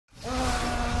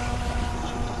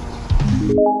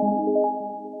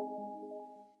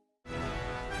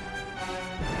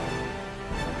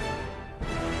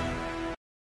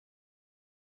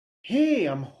Hey,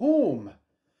 I'm home.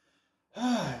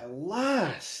 At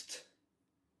last.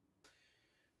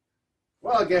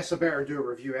 Well, I guess I better do a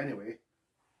review anyway.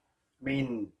 I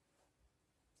mean,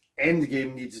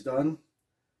 Endgame needs done,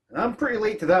 and I'm pretty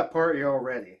late to that party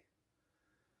already.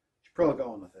 Should probably get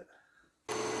on with it.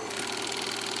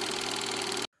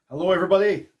 Hello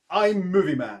everybody, I'm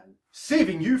Movie Man,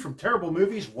 saving you from terrible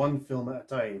movies one film at a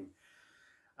time.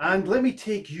 And let me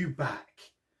take you back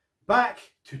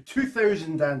to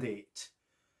 2008.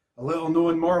 A little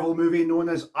known Marvel movie known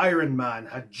as Iron Man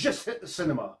had just hit the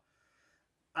cinema.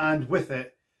 And with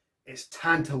it, its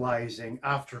tantalizing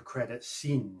after-credits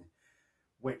scene,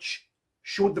 which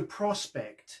showed the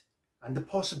prospect and the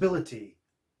possibility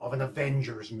of an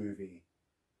Avengers movie.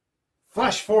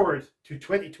 Flash forward to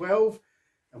 2012,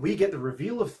 and we get the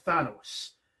reveal of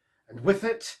Thanos, and with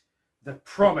it, the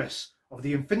promise of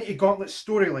the Infinity Gauntlet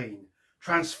storyline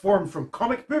transformed from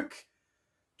comic book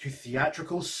to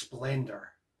theatrical splendor.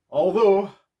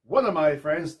 Although, one of my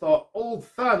friends thought old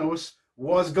Thanos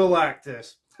was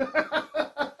Galactus.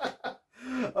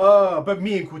 But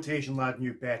me and Quotation Lad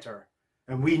knew better,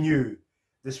 and we knew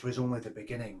this was only the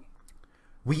beginning.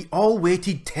 We all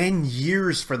waited 10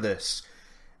 years for this,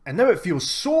 and now it feels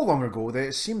so long ago that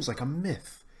it seems like a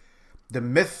myth. The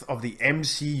myth of the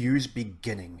MCU's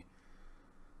beginning.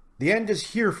 The end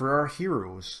is here for our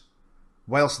heroes,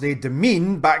 whilst they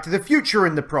demean Back to the Future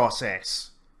in the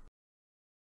process.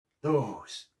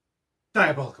 Those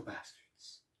diabolical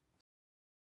bastards.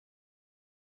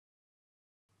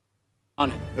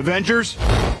 On Avengers,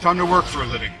 time to work for a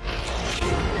living.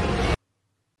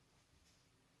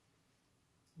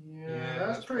 Yeah,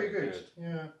 that's pretty good.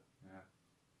 Yeah.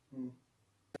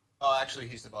 Oh, actually,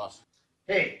 he's the boss.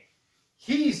 Hey,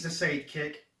 he's the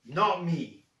sidekick, not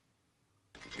me.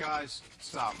 Guys,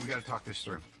 stop. We gotta talk this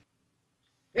through.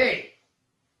 Hey!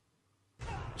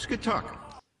 It's good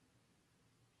talk.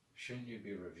 Shouldn't you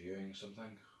be reviewing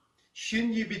something?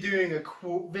 Shouldn't you be doing a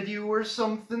quote video or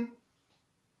something?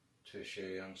 Touche,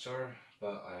 young sir,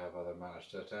 but I have other matters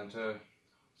to attend to.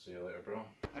 See you later, bro.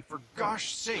 And for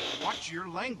gosh sake, watch your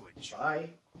language. Bye,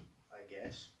 I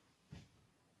guess.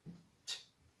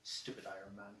 Stupid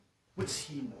Iron Man. What's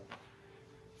he know?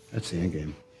 That's the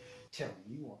endgame. Tell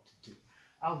me what to do.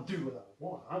 I'll do what I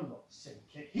want. I'm not the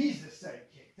sidekick. He's the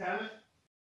sidekick, damn it.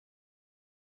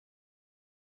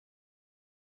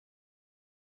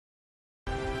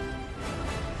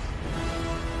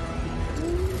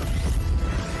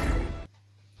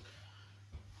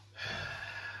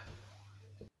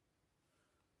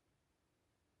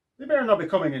 They better not be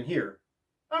coming in here.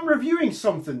 I'm reviewing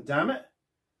something, damn it.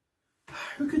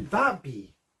 Who could that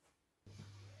be?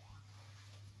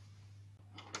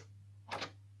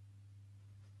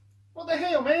 What the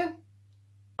hell, man?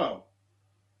 Oh,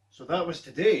 so that was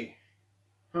today.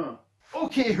 Huh.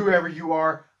 Okay, whoever you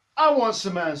are, I want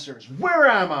some answers. Where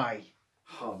am I?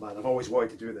 Oh man, I've always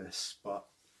wanted to do this, but...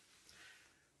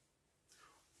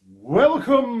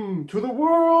 Welcome to the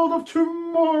world of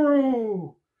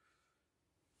tomorrow!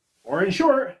 Or in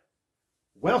short,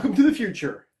 welcome to the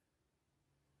future.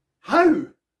 How?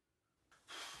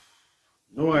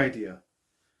 No idea.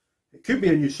 It could be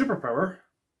a new superpower.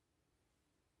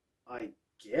 I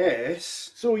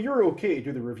guess. So you're okay to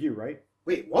do the review, right?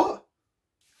 Wait, what?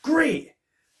 Great!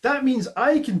 That means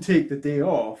I can take the day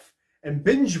off and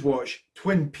binge watch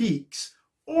Twin Peaks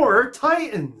or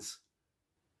Titans.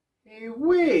 Hey,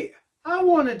 wait! I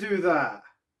want to do that.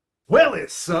 Well,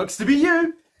 it sucks to be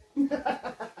you!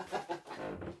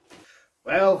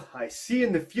 Well, I see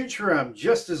in the future I'm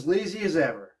just as lazy as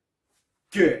ever.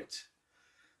 Good.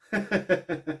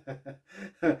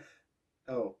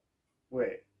 Oh,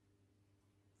 wait.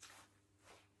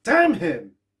 Damn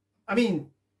him! I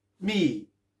mean, me.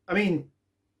 I mean,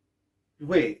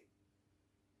 wait.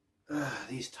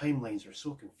 These timelines are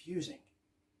so confusing.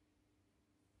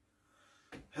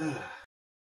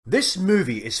 This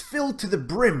movie is filled to the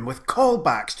brim with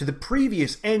callbacks to the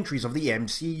previous entries of the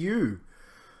MCU,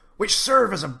 which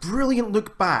serve as a brilliant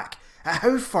look back at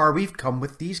how far we've come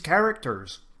with these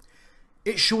characters.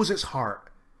 It shows its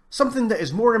heart, something that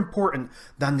is more important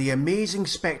than the amazing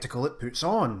spectacle it puts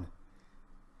on.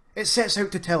 It sets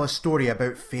out to tell a story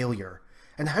about failure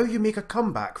and how you make a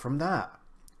comeback from that.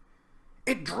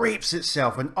 It drapes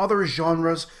itself in other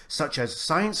genres such as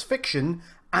science fiction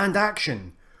and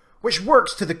action, which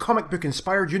works to the comic book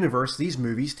inspired universe these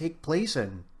movies take place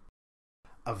in.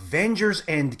 Avengers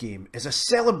Endgame is a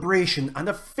celebration and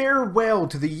a farewell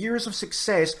to the years of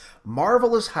success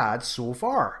Marvel has had so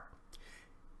far.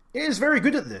 It is very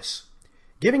good at this.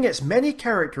 giving its many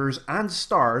characters and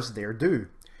stars their due,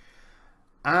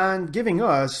 and giving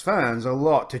us fans a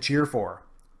lot to cheer for.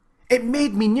 It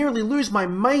made me nearly lose my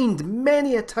mind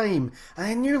many a time, and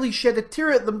I nearly shed a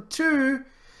tear at them too.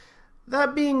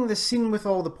 That being the scene with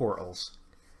all the portals.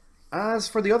 As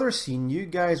for the other scene, you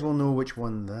guys will know which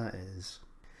one that is.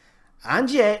 And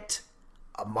yet,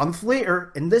 a month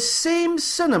later, in the same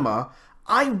cinema,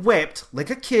 I wept like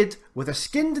a kid with a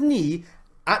skinned knee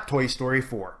at Toy Story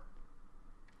 4.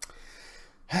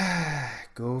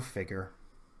 Go figure.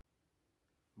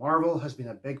 Marvel has been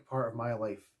a big part of my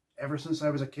life. Ever since I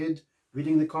was a kid,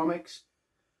 reading the comics,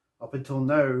 up until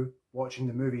now, watching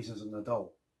the movies as an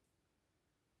adult.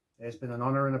 It has been an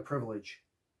honour and a privilege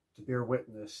to bear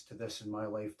witness to this in my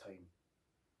lifetime.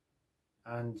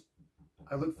 And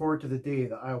I look forward to the day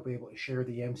that I'll be able to share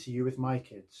the MCU with my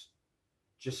kids,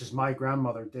 just as my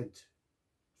grandmother did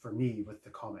for me with the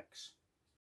comics.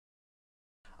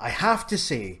 I have to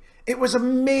say, it was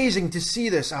amazing to see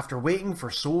this after waiting for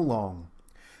so long.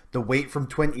 The wait from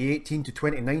 2018 to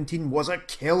 2019 was a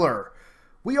killer.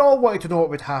 We all wanted to know what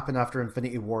would happen after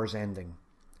Infinity War's ending.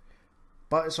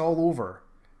 But it's all over.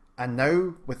 And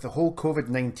now, with the whole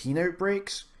COVID-19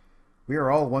 outbreaks, we are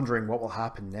all wondering what will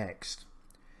happen next.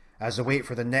 As the wait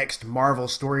for the next Marvel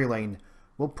storyline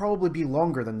will probably be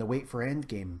longer than the wait for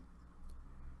Endgame.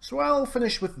 So I'll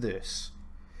finish with this.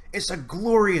 It's a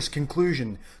glorious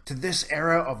conclusion to this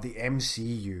era of the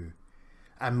MCU.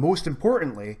 And most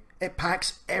importantly, it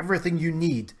packs everything you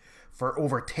need for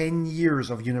over 10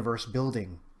 years of universe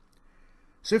building.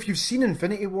 So if you've seen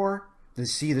Infinity War, then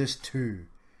see this too,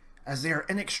 as they are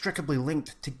inextricably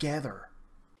linked together.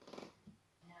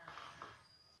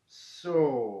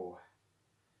 So,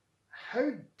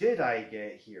 how did I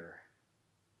get here?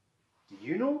 Do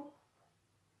you know?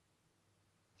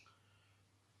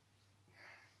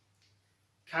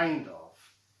 Kind of.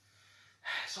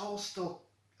 It's all still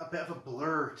a bit of a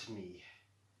blur to me.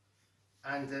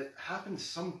 And it happened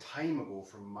some time ago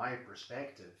from my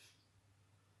perspective.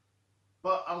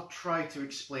 But I'll try to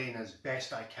explain as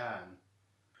best I can.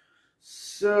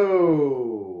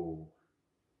 So,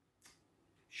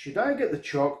 should I get the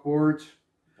chalkboard?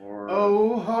 Or...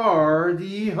 Oh,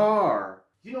 hardy har.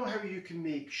 You know how you can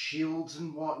make shields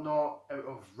and whatnot out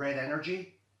of red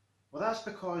energy? Well, that's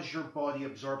because your body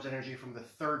absorbs energy from the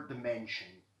third dimension.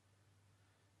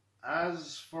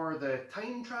 As for the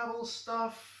time travel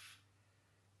stuff,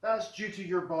 that's due to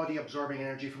your body absorbing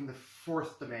energy from the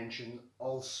fourth dimension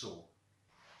also.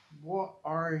 What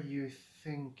are you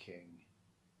thinking?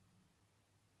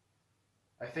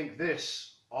 I think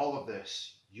this, all of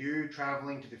this, you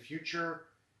travelling to the future,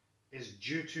 is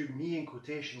due to me and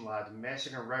Quotation Lad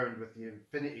messing around with the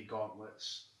Infinity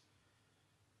Gauntlets.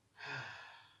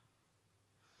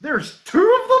 There's 2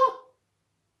 of them?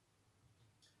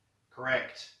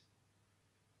 Correct.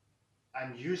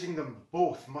 And using them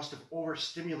both must have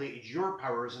overstimulated your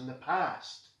powers in the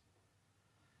past.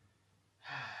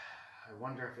 I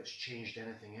wonder if it's changed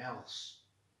anything else.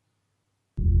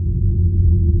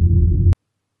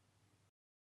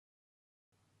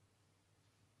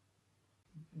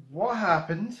 What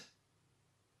happened?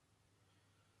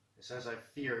 It's as I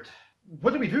feared.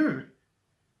 What do we do?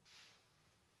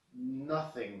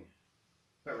 Nothing,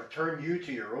 but return you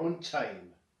to your own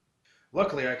time.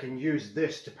 Luckily, I can use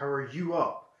this to power you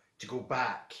up to go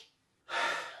back.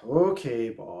 Okay,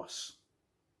 boss.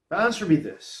 But answer me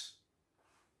this.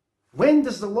 When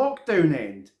does the lockdown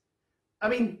end? I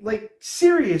mean, like,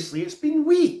 seriously, it's been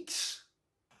weeks.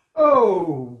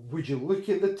 Oh, would you look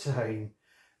at the time?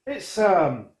 It's,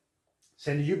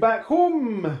 sending you back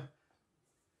home.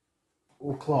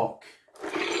 O'clock.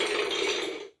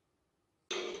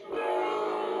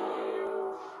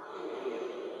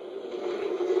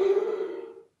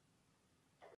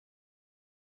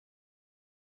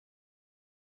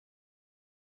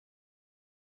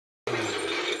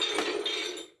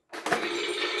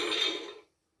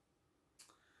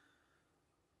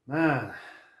 Man,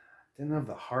 didn't have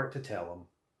the heart to tell him.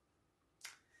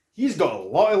 He's got a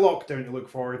lot of lockdown to look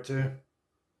forward to.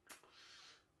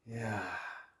 Yeah.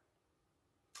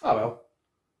 Oh well.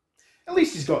 At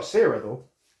least he's got Sarah though.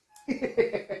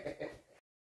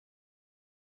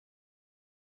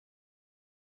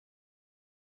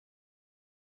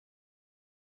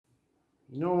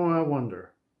 You know, I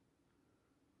wonder.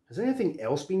 Has anything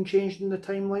else been changed in the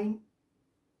timeline?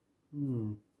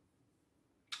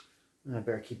 I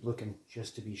better keep looking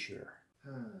just to be sure.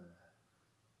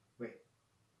 Wait.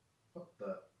 What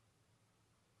the?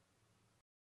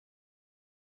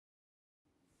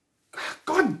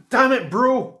 God damn it,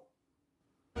 bro!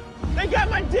 They got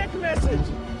my dick message!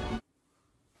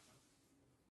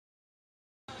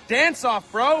 Dance off,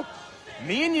 bro.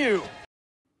 Me and you.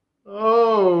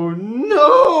 Oh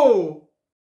no!